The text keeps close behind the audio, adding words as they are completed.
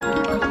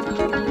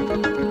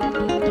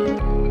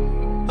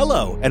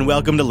and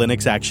welcome to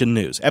Linux Action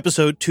News,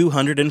 episode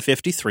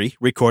 253,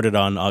 recorded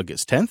on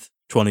August 10th,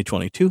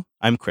 2022.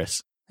 I'm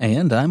Chris.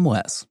 And I'm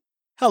Wes.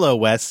 Hello,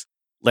 Wes.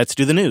 Let's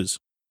do the news.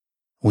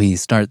 We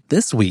start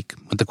this week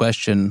with the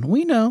question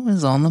we know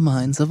is on the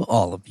minds of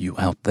all of you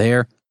out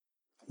there.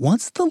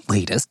 What's the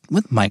latest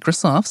with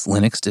Microsoft's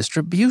Linux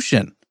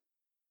distribution?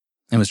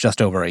 It was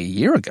just over a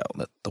year ago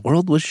that the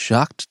world was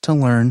shocked to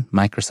learn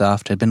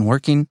Microsoft had been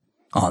working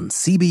on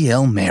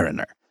CBL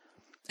Mariner.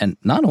 And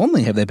not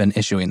only have they been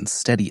issuing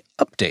steady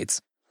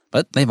updates,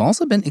 but they've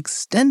also been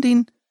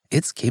extending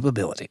its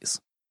capabilities.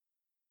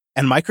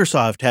 And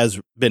Microsoft has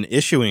been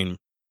issuing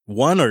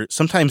one or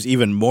sometimes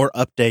even more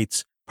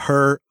updates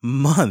per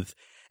month.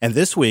 And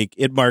this week,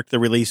 it marked the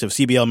release of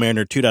CBL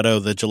Mariner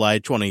 2.0, the July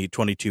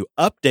 2022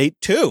 update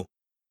 2.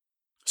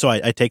 So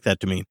I take that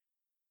to mean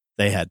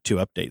they had 2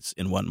 updates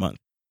in 1 month.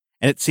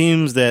 And it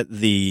seems that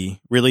the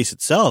release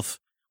itself,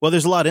 well,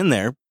 there's a lot in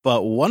there,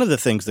 but one of the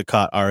things that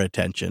caught our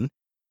attention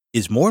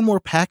is more and more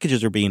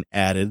packages are being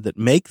added that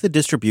make the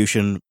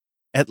distribution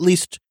at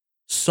least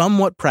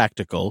somewhat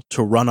practical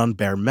to run on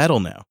bare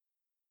metal now.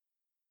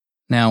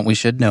 Now, we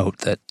should note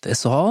that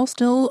this all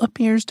still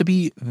appears to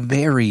be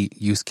very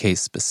use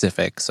case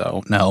specific,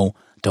 so no,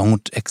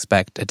 don't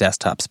expect a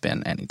desktop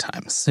spin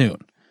anytime soon.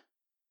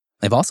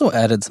 They've also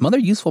added some other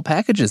useful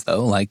packages,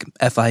 though, like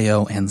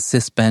FIO and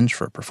Sysbench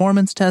for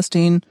performance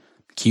testing,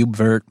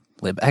 KubeVirt,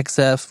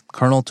 libxf,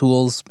 kernel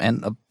tools,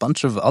 and a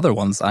bunch of other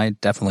ones I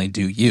definitely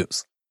do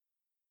use.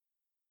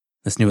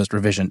 This newest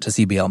revision to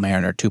CBL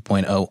Mariner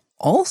 2.0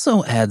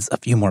 also adds a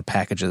few more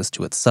packages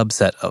to its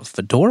subset of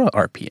Fedora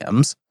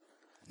RPMs,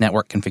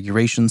 network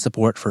configuration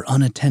support for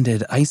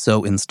unattended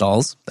ISO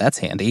installs, that's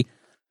handy,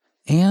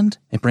 and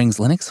it brings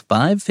Linux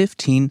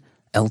 5.15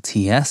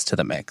 LTS to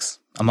the mix,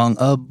 among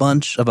a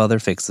bunch of other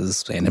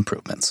fixes and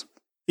improvements.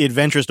 The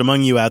adventurous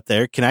among you out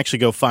there can actually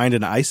go find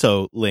an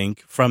ISO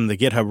link from the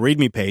GitHub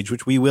README page,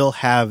 which we will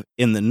have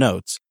in the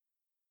notes.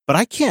 But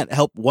I can't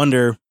help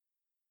wonder,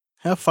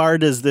 how far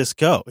does this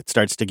go? It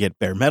starts to get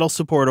bare metal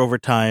support over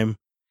time.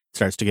 It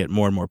starts to get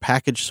more and more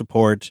package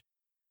support,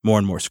 more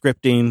and more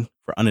scripting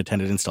for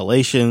unattended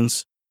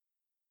installations.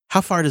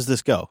 How far does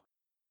this go?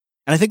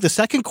 And I think the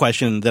second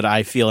question that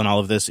I feel in all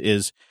of this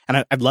is,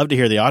 and I'd love to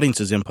hear the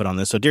audience's input on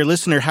this. So, dear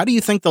listener, how do you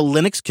think the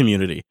Linux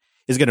community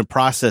is going to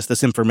process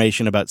this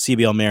information about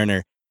CBL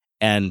Mariner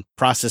and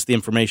process the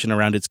information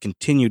around its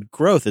continued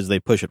growth as they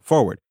push it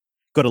forward?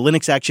 Go to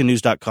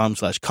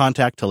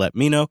linuxactionnews.com/contact to let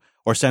me know,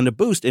 or send a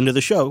boost into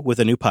the show with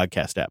a new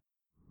podcast app.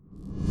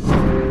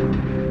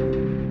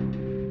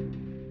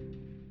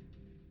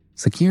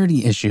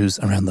 Security issues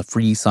around the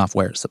free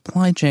software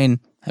supply chain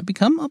have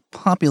become a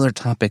popular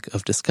topic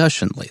of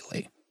discussion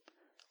lately.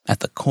 At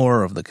the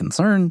core of the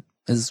concern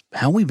is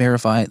how we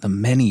verify the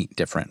many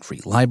different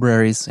free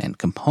libraries and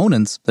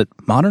components that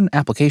modern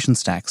application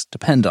stacks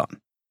depend on.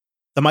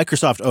 The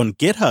Microsoft-owned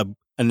GitHub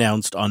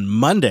announced on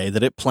Monday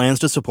that it plans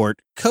to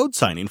support code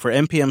signing for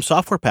NPM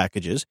software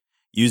packages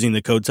using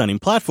the code signing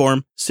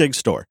platform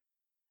SigStore.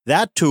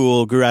 That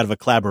tool grew out of a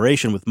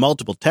collaboration with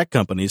multiple tech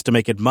companies to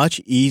make it much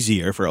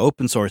easier for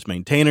open source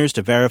maintainers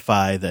to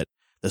verify that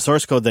the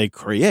source code they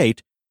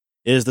create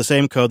is the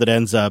same code that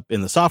ends up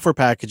in the software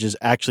packages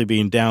actually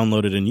being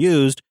downloaded and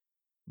used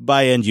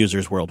by end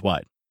users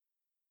worldwide.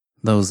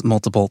 Those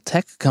multiple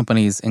tech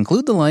companies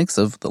include the likes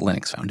of the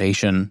Linux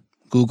Foundation,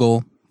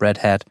 Google, Red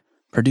Hat,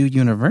 Purdue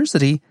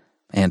University,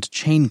 and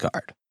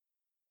ChainGuard.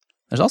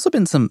 There's also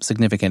been some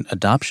significant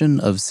adoption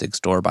of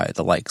SigStore by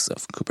the likes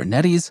of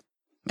Kubernetes,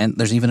 and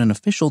there's even an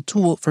official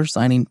tool for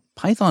signing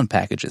Python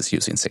packages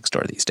using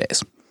SigStore these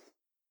days.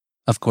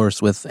 Of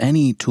course, with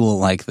any tool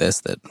like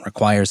this that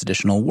requires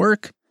additional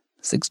work,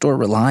 SigStore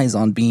relies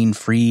on being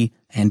free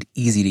and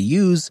easy to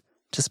use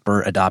to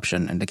spur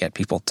adoption and to get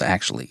people to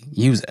actually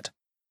use it.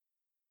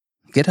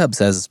 GitHub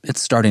says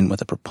it's starting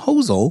with a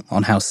proposal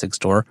on how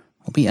SigStore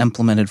will be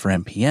implemented for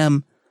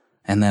NPM,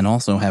 and then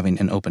also having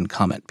an open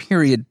comment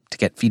period to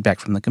get feedback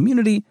from the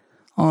community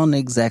on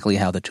exactly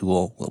how the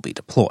tool will be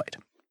deployed.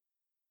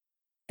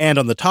 And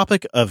on the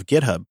topic of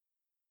GitHub,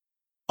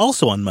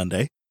 also on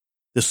Monday,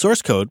 the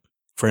source code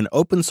for an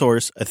open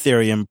source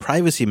Ethereum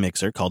privacy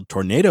mixer called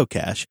Tornado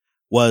Cash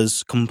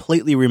was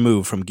completely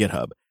removed from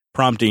GitHub,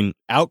 prompting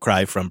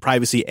outcry from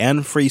privacy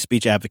and free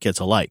speech advocates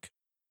alike.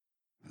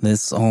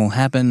 This all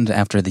happened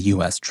after the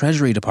U.S.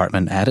 Treasury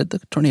Department added the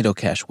Tornado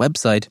Cash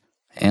website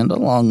and a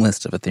long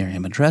list of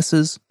Ethereum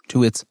addresses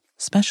to its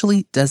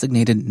specially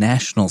designated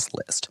nationals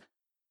list,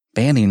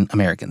 banning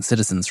American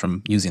citizens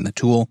from using the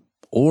tool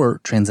or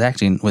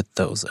transacting with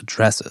those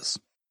addresses.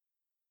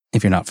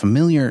 If you're not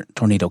familiar,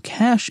 Tornado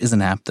Cash is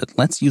an app that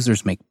lets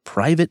users make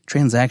private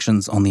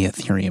transactions on the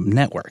Ethereum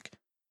network.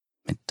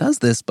 It does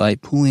this by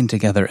pooling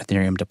together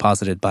Ethereum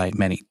deposited by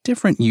many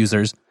different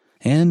users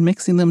and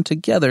mixing them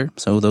together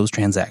so those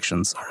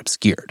transactions are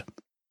obscured.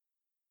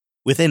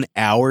 Within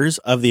hours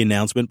of the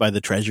announcement by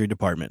the Treasury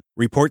Department,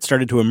 reports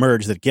started to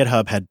emerge that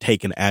GitHub had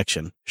taken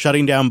action,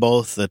 shutting down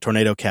both the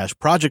Tornado Cash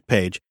project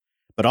page,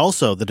 but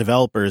also the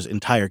developer's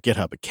entire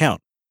GitHub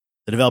account.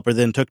 The developer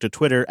then took to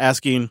Twitter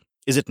asking,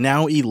 Is it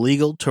now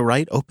illegal to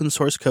write open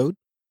source code?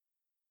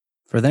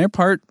 For their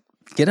part,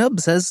 GitHub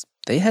says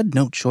they had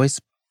no choice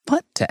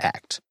but to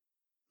act.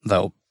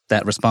 Though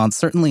that response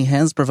certainly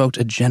has provoked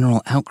a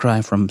general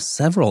outcry from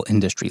several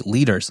industry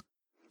leaders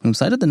who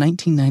cited the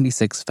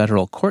 1996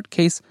 federal court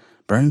case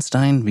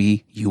Bernstein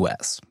v.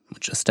 U.S.,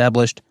 which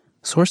established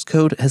source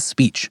code as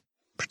speech,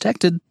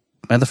 protected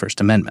by the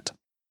First Amendment.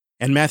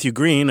 And Matthew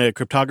Green, a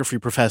cryptography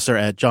professor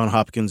at Johns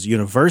Hopkins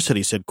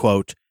University, said,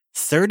 quote,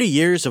 30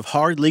 years of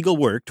hard legal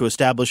work to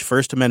establish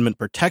First Amendment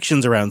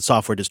protections around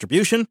software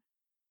distribution,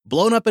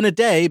 blown up in a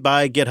day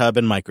by GitHub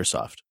and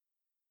Microsoft.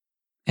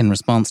 In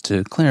response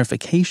to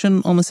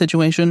clarification on the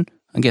situation,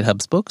 a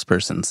GitHub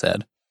spokesperson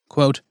said,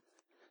 quote,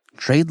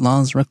 trade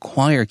laws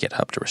require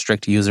GitHub to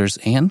restrict users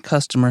and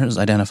customers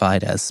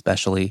identified as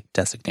specially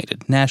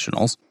designated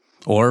nationals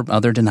or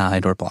other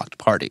denied or blocked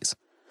parties,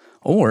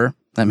 or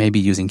that may be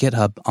using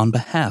GitHub on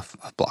behalf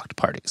of blocked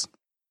parties.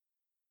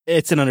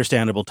 It's an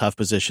understandable tough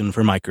position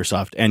for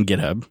Microsoft and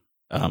GitHub.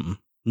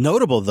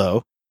 Notable,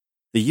 though,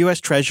 the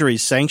U.S.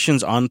 Treasury's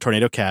sanctions on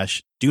Tornado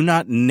Cash do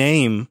not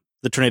name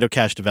the Tornado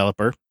Cash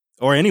developer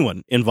or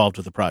anyone involved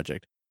with the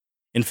project.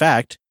 In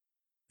fact,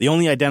 the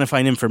only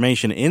identifying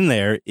information in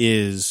there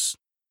is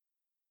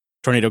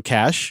Tornado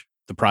Cash,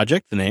 the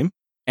project, the name,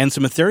 and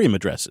some Ethereum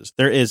addresses.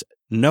 There is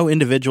no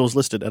individuals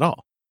listed at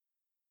all.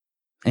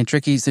 A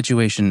tricky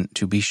situation,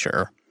 to be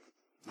sure.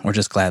 We're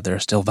just glad there are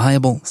still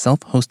viable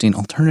self-hosting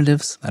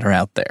alternatives that are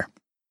out there.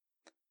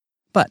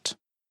 But,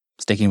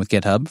 sticking with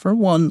GitHub for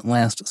one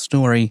last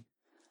story,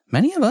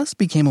 many of us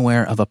became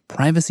aware of a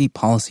privacy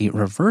policy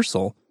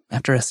reversal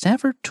after a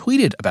staffer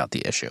tweeted about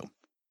the issue.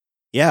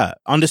 Yeah,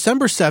 on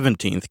December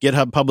 17th,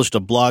 GitHub published a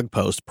blog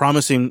post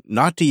promising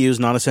not to use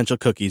non-essential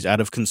cookies out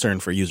of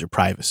concern for user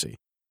privacy.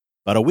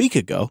 But a week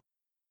ago,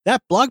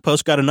 that blog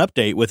post got an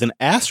update with an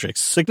asterisk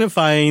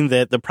signifying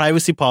that the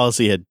privacy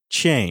policy had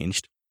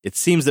changed. It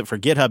seems that for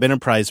GitHub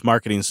Enterprise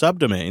Marketing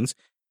subdomains,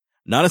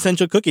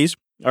 non-essential cookies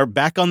are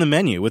back on the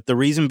menu, with the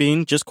reason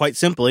being just quite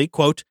simply,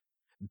 quote,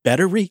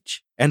 better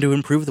reach and to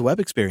improve the web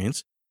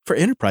experience for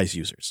enterprise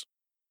users.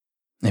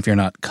 If you're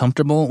not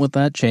comfortable with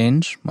that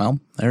change,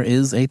 well, there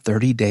is a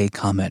 30-day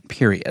comment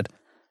period.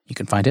 You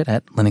can find it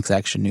at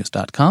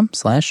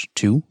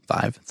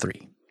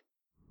linuxactionnews.com/253.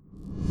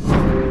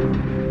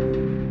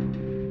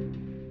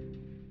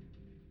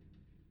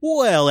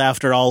 Well,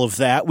 after all of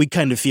that, we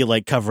kind of feel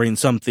like covering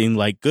something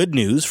like good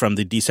news from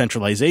the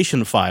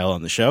decentralization file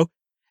on the show.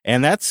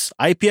 And that's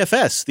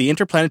IPFS, the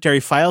Interplanetary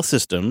File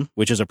System,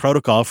 which is a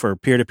protocol for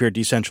peer-to-peer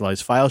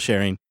decentralized file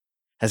sharing,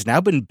 has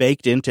now been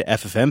baked into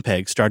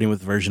FFmpeg starting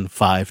with version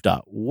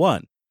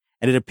 5.1.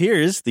 And it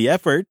appears the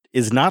effort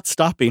is not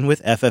stopping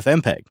with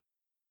FFmpeg.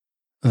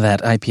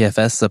 That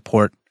IPFS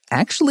support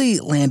actually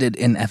landed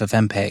in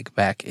FFmpeg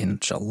back in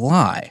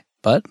July,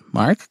 but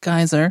Mark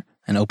Geiser,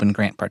 an Open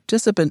Grant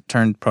participant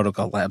turned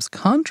Protocol Labs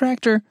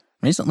contractor,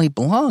 recently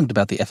blogged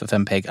about the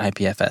FFmpeg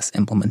IPFS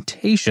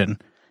implementation,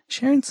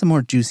 sharing some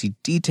more juicy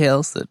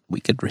details that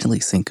we could really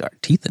sink our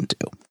teeth into.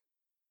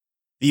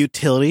 The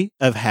utility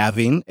of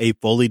having a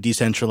fully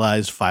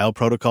decentralized file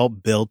protocol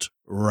built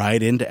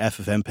right into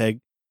FFmpeg,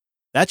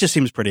 that just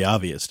seems pretty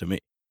obvious to me.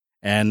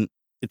 And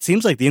it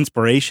seems like the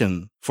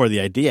inspiration for the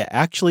idea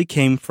actually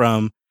came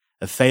from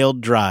a failed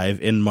drive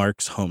in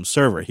Mark's home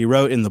server. He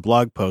wrote in the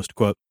blog post,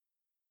 quote,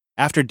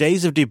 after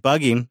days of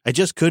debugging, I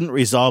just couldn't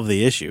resolve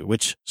the issue,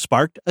 which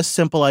sparked a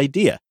simple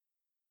idea.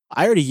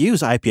 I already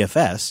use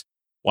IPFS.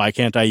 Why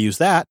can't I use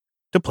that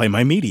to play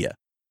my media?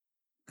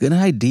 Good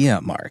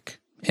idea, Mark.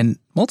 In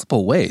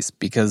multiple ways,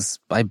 because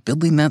by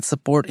building that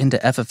support into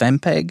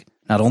FFmpeg,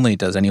 not only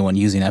does anyone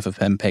using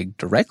FFmpeg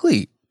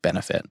directly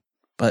benefit,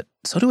 but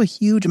so do a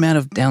huge amount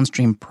of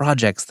downstream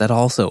projects that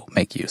also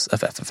make use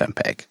of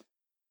FFmpeg.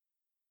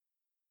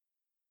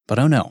 But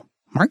oh no,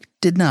 Mark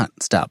did not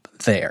stop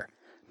there.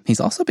 He's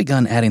also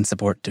begun adding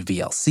support to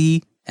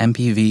VLC,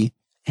 MPV,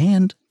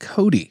 and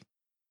Kodi.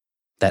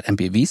 That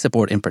MPV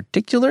support in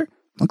particular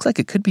looks like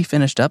it could be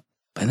finished up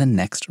by the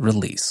next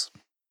release.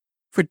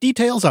 For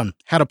details on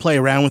how to play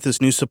around with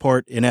this new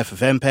support in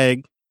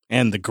FFmpeg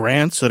and the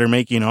grants that are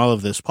making all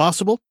of this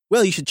possible,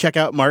 well, you should check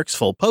out Mark's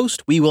full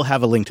post. We will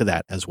have a link to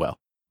that as well.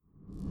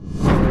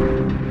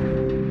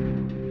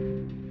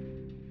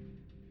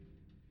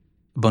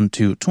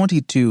 Ubuntu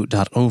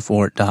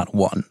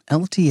 22.04.1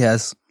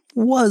 LTS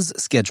was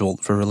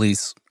scheduled for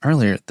release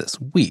earlier this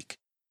week,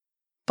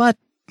 but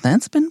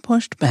that's been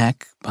pushed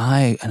back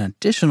by an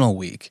additional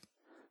week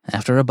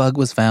after a bug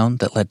was found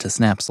that led to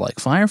snaps like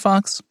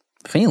Firefox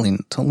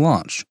failing to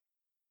launch.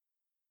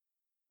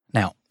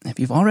 Now, if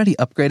you've already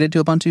upgraded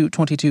to Ubuntu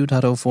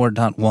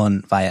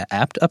 22.04.1 via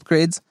apt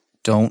upgrades,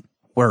 don't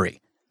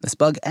worry. This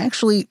bug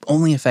actually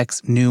only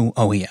affects new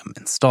OEM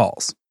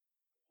installs.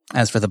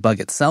 As for the bug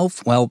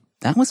itself, well,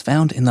 that was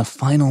found in the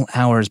final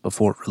hours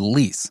before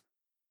release.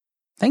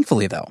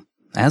 Thankfully, though,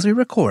 as we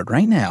record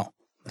right now,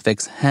 the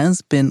fix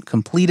has been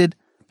completed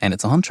and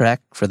it's on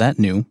track for that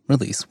new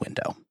release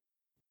window.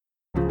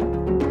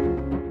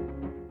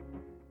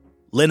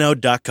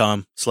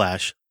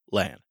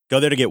 Linode.com/LAN. Go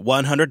there to get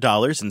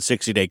 $100 in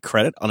 60-day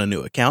credit on a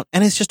new account,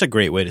 and it's just a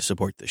great way to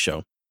support the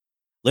show.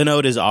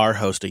 Linode is our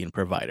hosting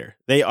provider.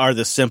 They are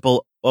the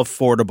simple,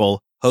 affordable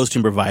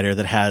hosting provider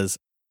that has,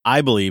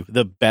 I believe,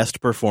 the best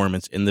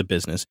performance in the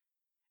business,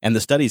 and the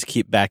studies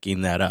keep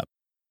backing that up.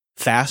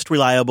 Fast,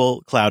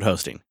 reliable cloud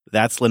hosting.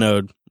 That's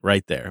Linode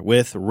right there,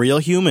 with real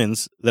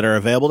humans that are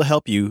available to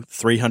help you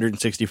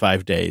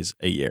 365 days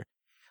a year.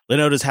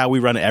 Linode is how we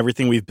run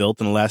everything we've built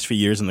in the last few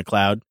years in the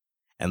cloud.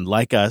 And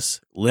like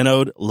us,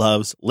 Linode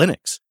loves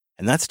Linux.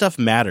 And that stuff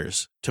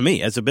matters to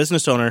me. As a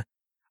business owner,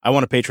 I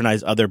want to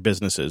patronize other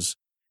businesses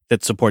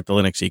that support the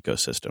Linux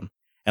ecosystem.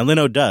 And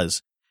Linode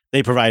does.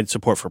 They provide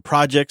support for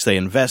projects, they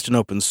invest in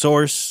open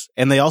source,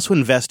 and they also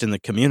invest in the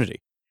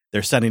community.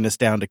 They're sending us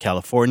down to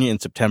California in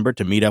September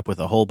to meet up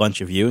with a whole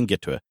bunch of you and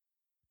get to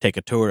take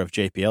a tour of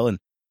JPL. And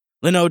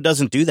Linode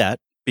doesn't do that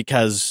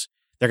because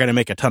they're going to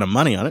make a ton of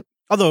money on it,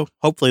 although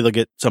hopefully they'll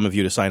get some of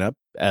you to sign up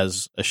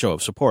as a show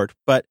of support.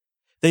 But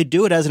they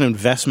do it as an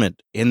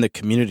investment in the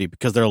community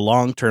because they're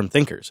long-term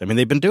thinkers. I mean,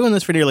 they've been doing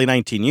this for nearly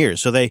 19 years,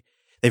 so they've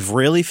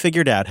really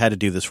figured out how to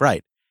do this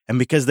right. And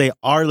because they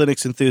are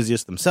Linux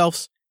enthusiasts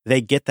themselves,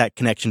 they get that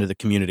connection to the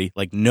community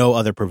like no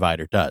other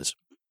provider does.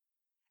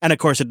 And of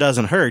course, it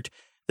doesn't hurt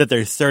that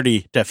they're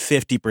 30 to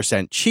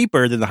 50%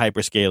 cheaper than the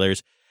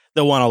hyperscalers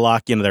that want to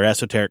lock into their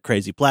esoteric,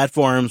 crazy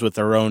platforms with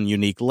their own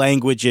unique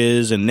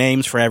languages and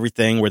names for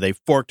everything, where they've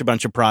forked a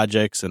bunch of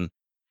projects and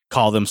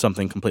call them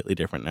something completely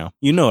different now.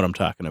 You know what I'm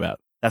talking about.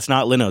 That's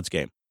not Linode's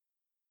game.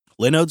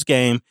 Linode's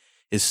game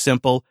is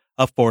simple,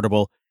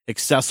 affordable,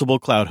 accessible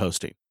cloud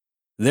hosting.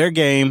 Their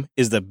game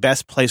is the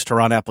best place to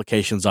run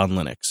applications on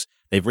Linux.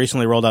 They've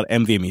recently rolled out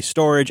NVMe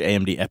storage,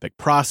 AMD EPYC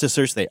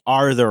processors. They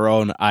are their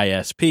own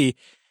ISP.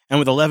 And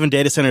with 11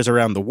 data centers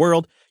around the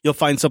world, you'll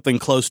find something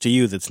close to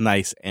you that's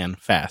nice and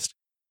fast.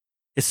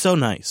 It's so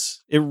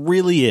nice. It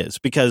really is,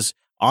 because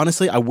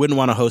honestly, I wouldn't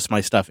want to host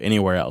my stuff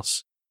anywhere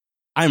else.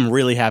 I'm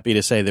really happy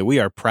to say that we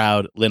are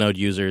proud Linode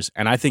users,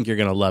 and I think you're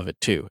going to love it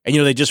too. And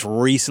they just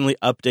recently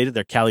updated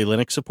their Kali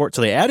Linux support.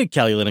 So they added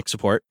Kali Linux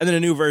support, and then a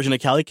new version of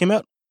Kali came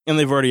out, and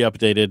they've already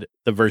updated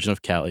the version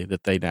of Kali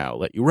that they now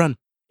let you run.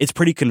 It's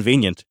pretty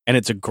convenient, and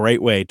it's a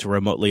great way to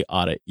remotely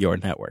audit your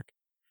network.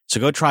 So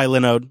go try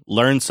Linode,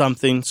 learn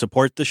something,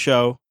 support the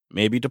show,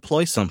 maybe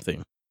deploy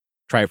something.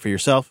 Try it for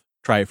yourself,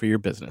 try it for your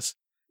business.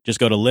 Just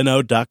go to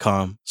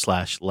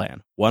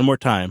linode.com/LAN. One more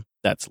time,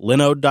 that's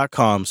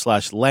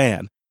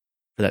linode.com/LAN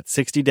for that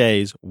 60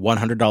 days,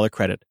 $100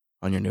 credit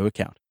on your new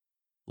account.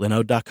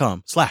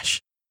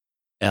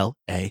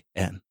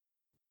 linode.com/LAN.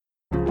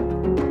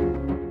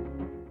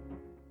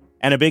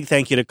 And a big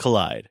thank you to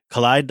Kolide,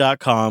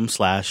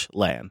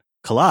 kolide.com/LAN.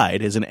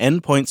 Kolide is an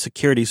endpoint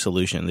security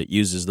solution that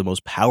uses the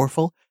most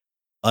powerful,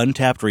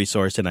 untapped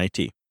resource in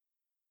IT,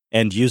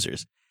 end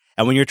users.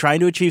 And when you're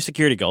trying to achieve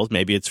security goals,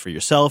 maybe it's for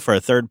yourself or a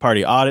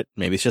third-party audit,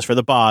 maybe it's just for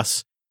the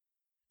boss,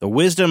 the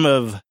wisdom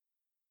of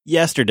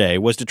yesterday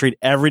was to treat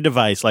every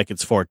device like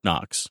it's Fort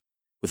Knox,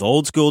 with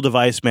old-school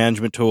device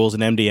management tools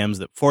and MDMs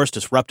that force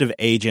disruptive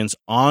agents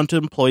onto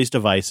employees'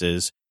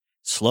 devices,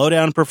 slow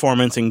down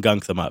performance, and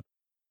gunk them up.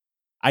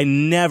 I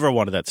never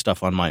wanted that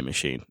stuff on my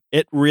machine.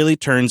 It really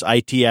turns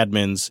IT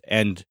admins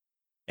and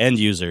end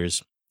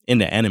users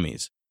into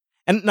enemies.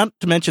 And not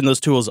to mention, those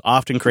tools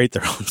often create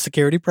their own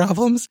security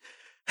problems.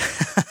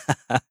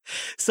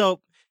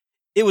 So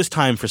it was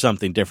time for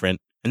something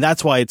different. And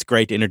that's why it's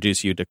great to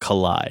introduce you to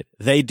Kolide.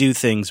 They do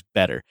things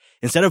better.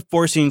 Instead of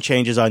forcing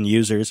changes on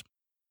users,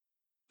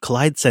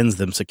 Kolide sends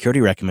them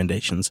security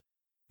recommendations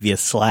via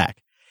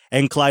Slack.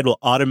 And Kolide will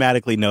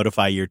automatically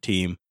notify your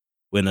team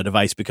when a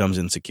device becomes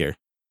insecure.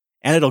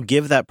 And it'll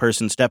give that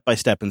person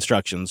step-by-step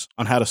instructions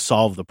on how to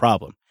solve the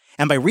problem.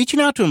 And by reaching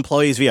out to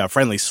employees via a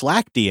friendly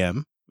Slack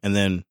DM and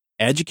then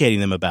educating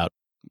them about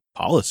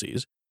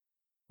policies,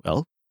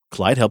 well,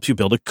 Kolide helps you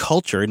build a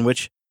culture in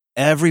which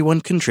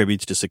everyone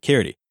contributes to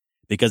security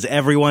because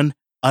everyone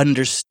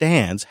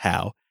understands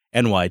how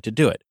and why to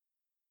do it.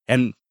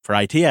 And for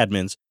IT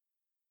admins,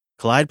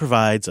 Kolide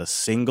provides a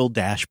single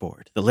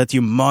dashboard that lets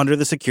you monitor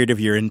the security of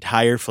your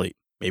entire fleet.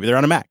 Maybe they're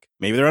on a Mac,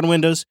 maybe they're on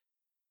Windows,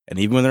 and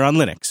even when they're on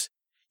Linux.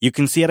 You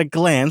can see at a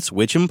glance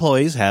which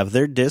employees have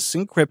their disks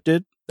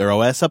encrypted, their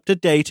OS up to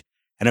date,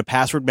 and a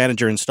password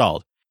manager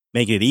installed,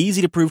 making it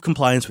easy to prove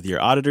compliance with your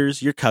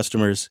auditors, your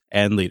customers,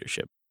 and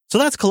leadership. So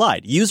that's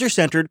Kolide,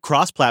 user-centered,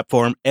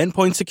 cross-platform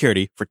endpoint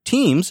security for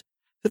teams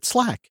that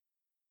Slack.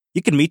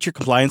 You can meet your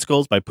compliance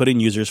goals by putting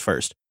users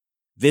first.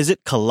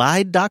 Visit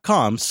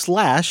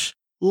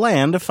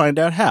kolide.com/LAN to find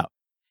out how.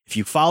 If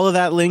you follow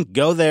that link,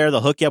 go there.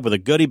 They'll hook you up with a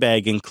goodie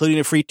bag, including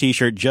a free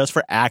t-shirt just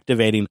for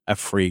activating a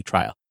free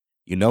trial.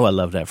 You know I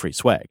love that free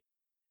swag.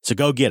 So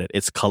go get it.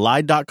 It's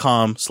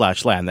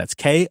kolide.com/LAN. That's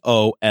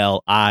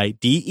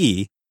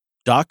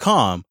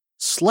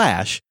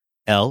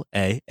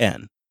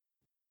KOLIDE.com/LAN.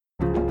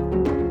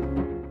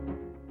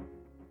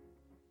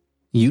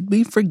 You'd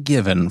be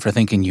forgiven for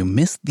thinking you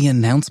missed the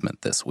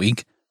announcement this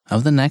week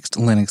of the next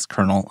Linux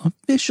kernel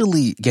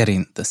officially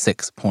getting the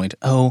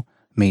 6.0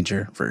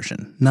 major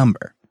version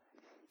number.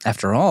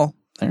 After all,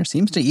 there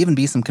seems to even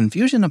be some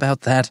confusion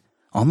about that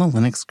on the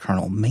Linux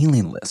kernel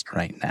mailing list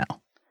right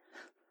now.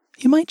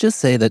 You might just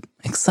say that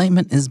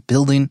excitement is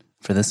building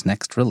for this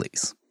next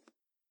release.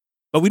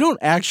 But we don't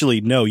actually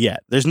know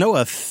yet. There's no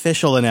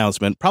official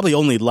announcement. Probably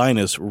only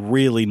Linus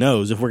really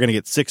knows if we're going to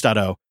get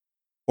 6.0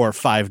 or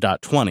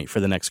 5.20 for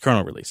the next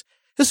kernel release.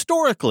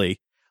 Historically,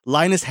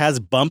 Linus has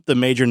bumped the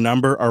major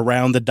number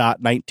around the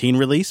 .19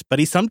 release, but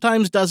he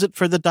sometimes does it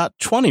for the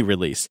 .20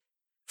 release.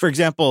 For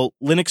example,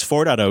 Linux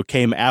 4.0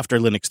 came after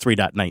Linux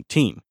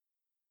 3.19.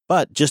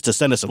 But just to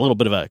send us a little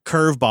bit of a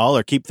curveball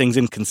or keep things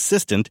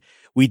inconsistent,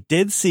 we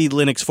did see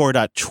Linux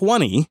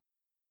 4.20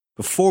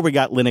 before we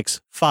got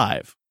Linux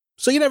 5.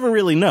 So you never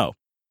really know.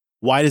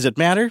 Why does it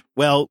matter?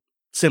 Well,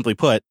 simply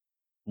put,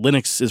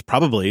 Linux is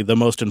probably the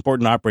most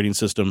important operating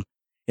system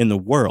in the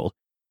world.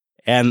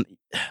 And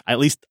at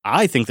least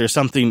I think there's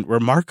something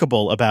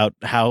remarkable about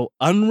how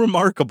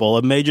unremarkable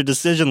a major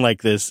decision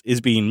like this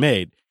is being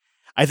made.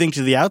 I think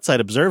to the outside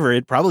observer,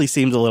 it probably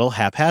seems a little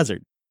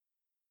haphazard.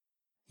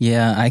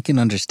 Yeah, I can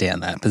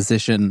understand that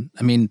position.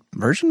 I mean,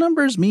 version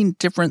numbers mean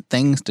different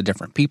things to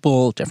different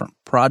people, different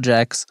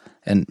projects,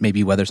 and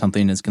maybe whether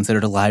something is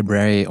considered a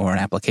library or an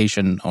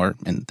application, or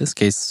in this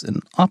case,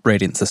 an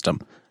operating system.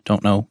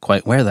 Don't know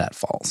quite where that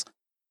falls.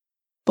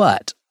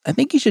 But I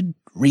think you should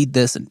read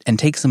this and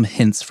take some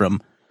hints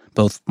from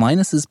both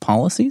Linus's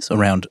policies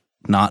around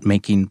not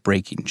making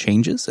breaking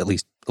changes, at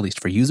least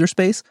for user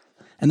space,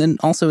 and then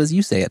also, as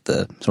you say, at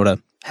the sort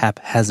of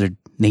haphazard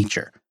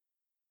nature.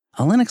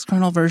 A Linux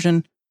kernel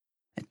version,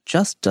 it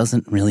just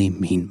doesn't really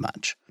mean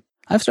much.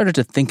 I've started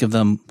to think of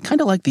them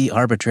kind of like the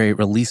arbitrary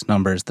release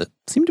numbers that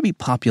seem to be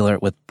popular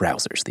with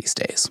browsers these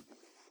days.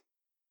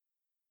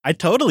 I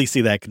totally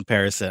see that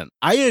comparison.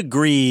 I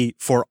agree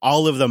for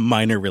all of the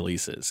minor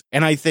releases.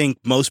 And I think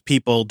most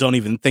people don't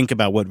even think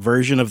about what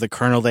version of the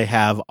kernel they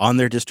have on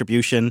their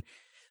distribution.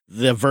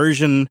 The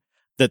version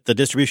that the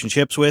distribution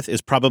ships with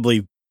is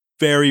probably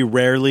very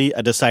rarely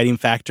a deciding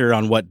factor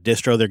on what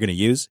distro they're going to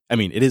use. I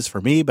mean, it is for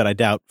me, but I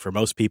doubt for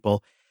most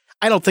people.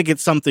 I don't think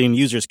it's something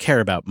users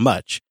care about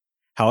much.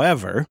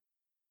 However,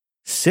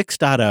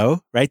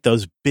 6.0, right,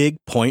 those big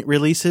point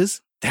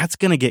releases, that's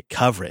going to get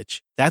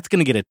coverage. That's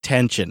going to get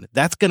attention.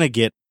 That's going to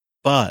get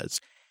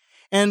buzz.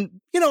 And,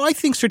 I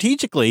think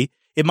strategically,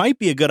 it might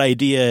be a good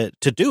idea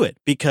to do it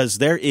because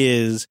there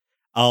is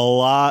a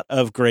lot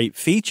of great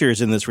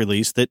features in this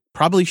release that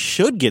probably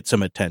should get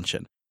some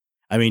attention.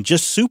 I mean,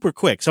 just super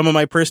quick, some of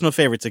my personal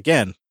favorites,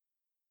 again,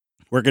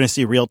 we're going to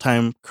see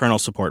real-time kernel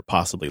support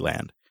possibly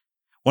land.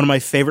 One of my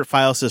favorite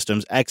file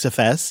systems,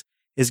 XFS,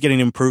 is getting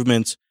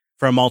improvements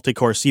from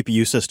multi-core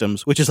CPU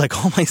systems, which is like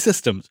all my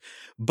systems.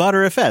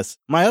 ButterFS,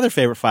 my other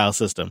favorite file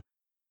system,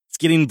 it's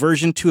getting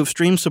version 2 of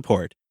Stream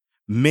support.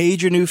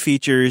 Major new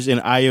features in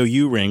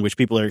IOU Ring, which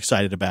people are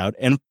excited about.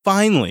 And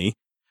finally,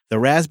 the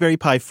Raspberry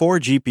Pi 4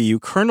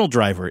 GPU kernel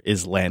driver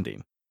is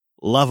landing.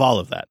 Love all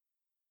of that.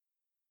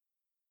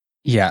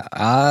 Yeah,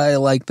 I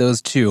like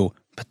those too,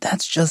 but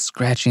that's just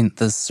scratching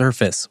the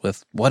surface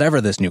with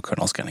whatever this new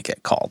kernel's going to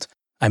get called.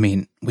 I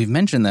mean, we've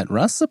mentioned that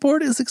Rust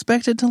support is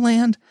expected to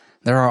land.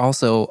 There are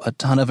also a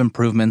ton of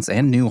improvements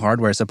and new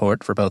hardware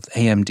support for both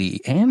AMD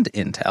and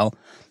Intel,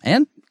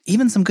 and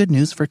even some good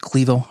news for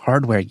Clevo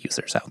hardware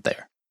users out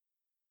there.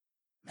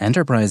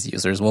 Enterprise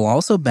users will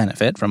also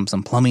benefit from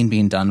some plumbing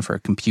being done for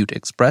Compute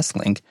Express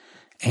Link,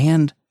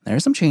 and there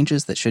are some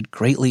changes that should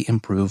greatly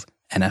improve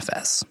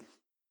NFS.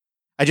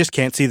 I just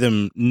can't see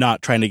them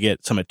not trying to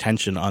get some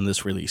attention on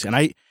this release. And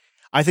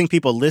I think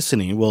people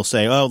listening will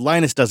say, oh,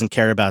 Linus doesn't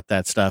care about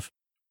that stuff.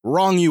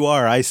 Wrong you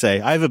are, I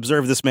say. I've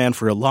observed this man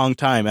for a long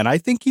time, and I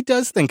think he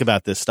does think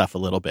about this stuff a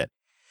little bit.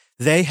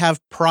 They have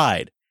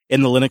pride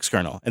in the Linux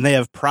kernel, and they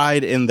have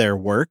pride in their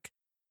work,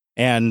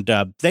 and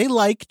they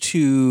like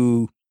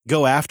to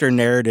go after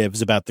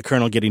narratives about the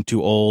kernel getting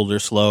too old or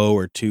slow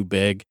or too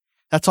big.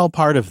 That's all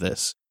part of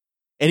this.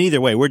 And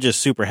either way, we're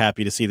just super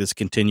happy to see this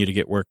continue to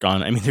get worked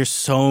on. I mean, there's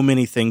so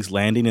many things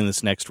landing in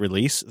this next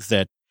release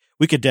that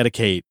we could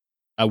dedicate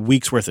a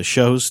week's worth of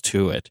shows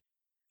to it.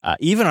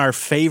 Even our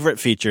favorite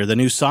feature, the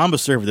new Samba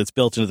server that's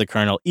built into the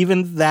kernel,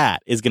 even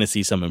that is going to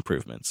see some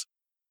improvements.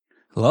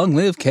 Long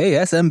live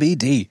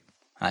KSMBD,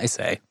 I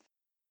say.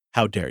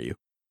 How dare you?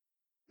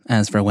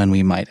 As for when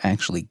we might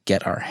actually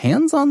get our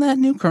hands on that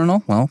new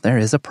kernel, well, there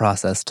is a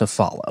process to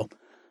follow.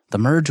 The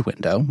merge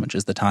window, which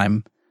is the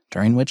time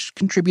during which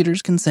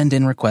contributors can send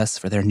in requests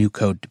for their new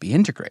code to be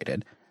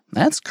integrated,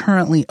 that's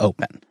currently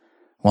open.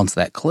 Once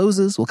that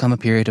closes, will come a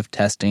period of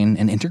testing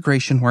and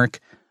integration work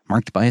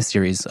marked by a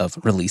series of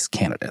release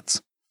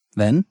candidates.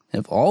 Then,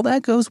 if all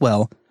that goes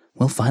well,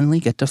 we'll finally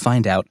get to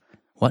find out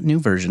what new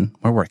version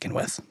we're working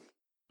with.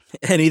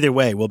 And either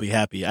way, we'll be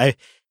happy.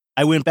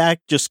 I went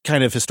back just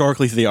kind of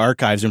historically through the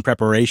archives in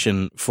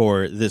preparation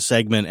for this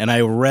segment, and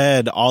I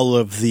read all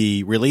of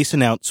the release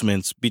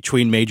announcements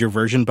between major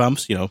version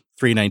bumps,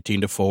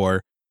 3.19 to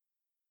 4,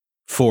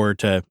 4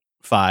 to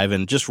 5,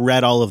 and just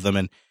read all of them.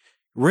 And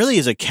really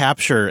is a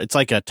capture, it's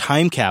like a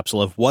time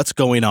capsule of what's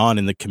going on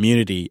in the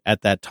community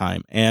at that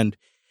time. And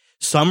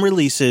some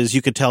releases,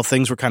 you could tell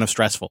things were kind of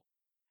stressful.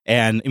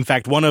 And in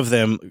fact, one of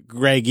them,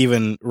 Greg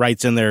even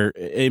writes in there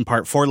in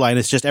part 4 line,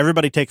 it's just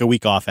everybody take a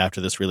week off after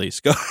this release.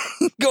 Go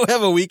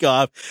have a week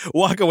off,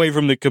 walk away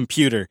from the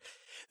computer.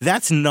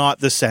 That's not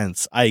the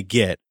sense I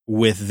get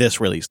with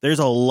this release. There's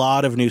a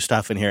lot of new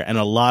stuff in here and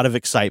a lot of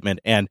excitement.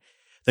 And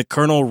the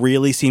kernel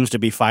really seems to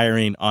be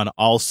firing on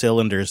all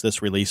cylinders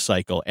this release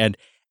cycle. And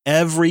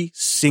every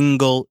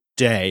single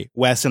day,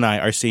 Wes and I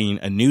are seeing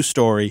a new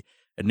story,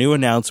 a new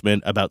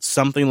announcement about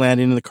something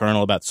landing in the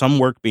kernel, about some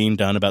work being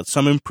done, about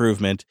some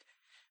improvement.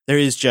 There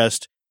is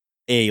just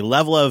a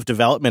level of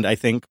development, I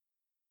think,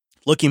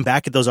 looking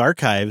back at those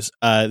archives,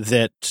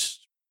 that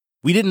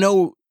we didn't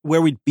know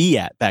where we'd be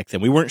at back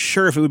then. We weren't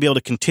sure if it would be able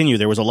to continue.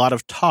 There was a lot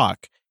of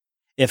talk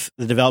if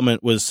the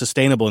development was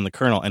sustainable in the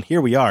kernel. And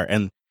here we are,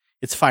 and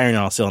it's firing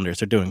on all cylinders.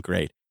 They're doing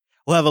great.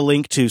 We'll have a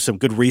link to some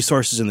good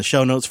resources in the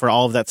show notes for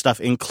all of that stuff,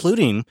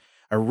 including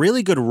a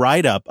really good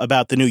write-up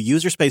about the new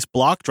user space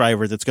block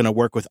driver that's going to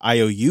work with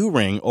IOU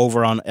Ring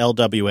over on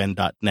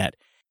lwn.net.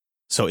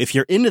 So if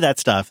you're into that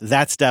stuff,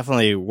 that's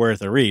definitely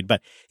worth a read.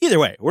 But either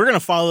way, we're going to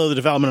follow the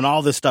development and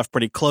all this stuff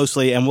pretty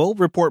closely, and we'll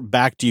report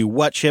back to you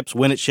what ships,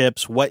 when it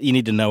ships, what you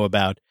need to know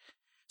about.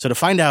 So to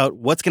find out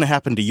what's going to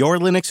happen to your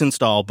Linux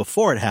install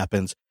before it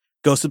happens,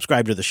 go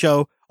subscribe to the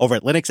show over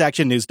at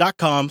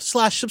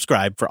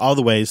linuxactionnews.com/subscribe for all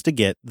the ways to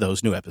get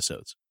those new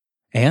episodes.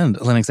 And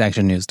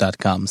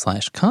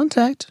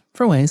linuxactionnews.com/contact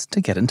for ways to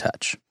get in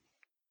touch.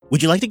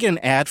 Would you like to get an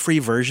ad-free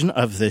version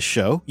of this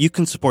show? You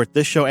can support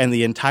this show and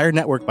the entire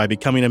network by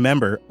becoming a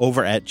member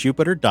over at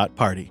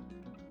jupiter.party.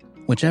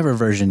 Whichever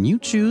version you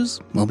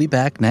choose, we'll be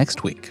back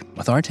next week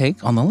with our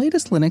take on the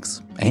latest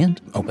Linux and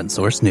open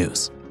source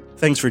news.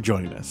 Thanks for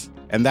joining us.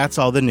 And that's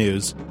all the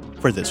news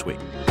for this week.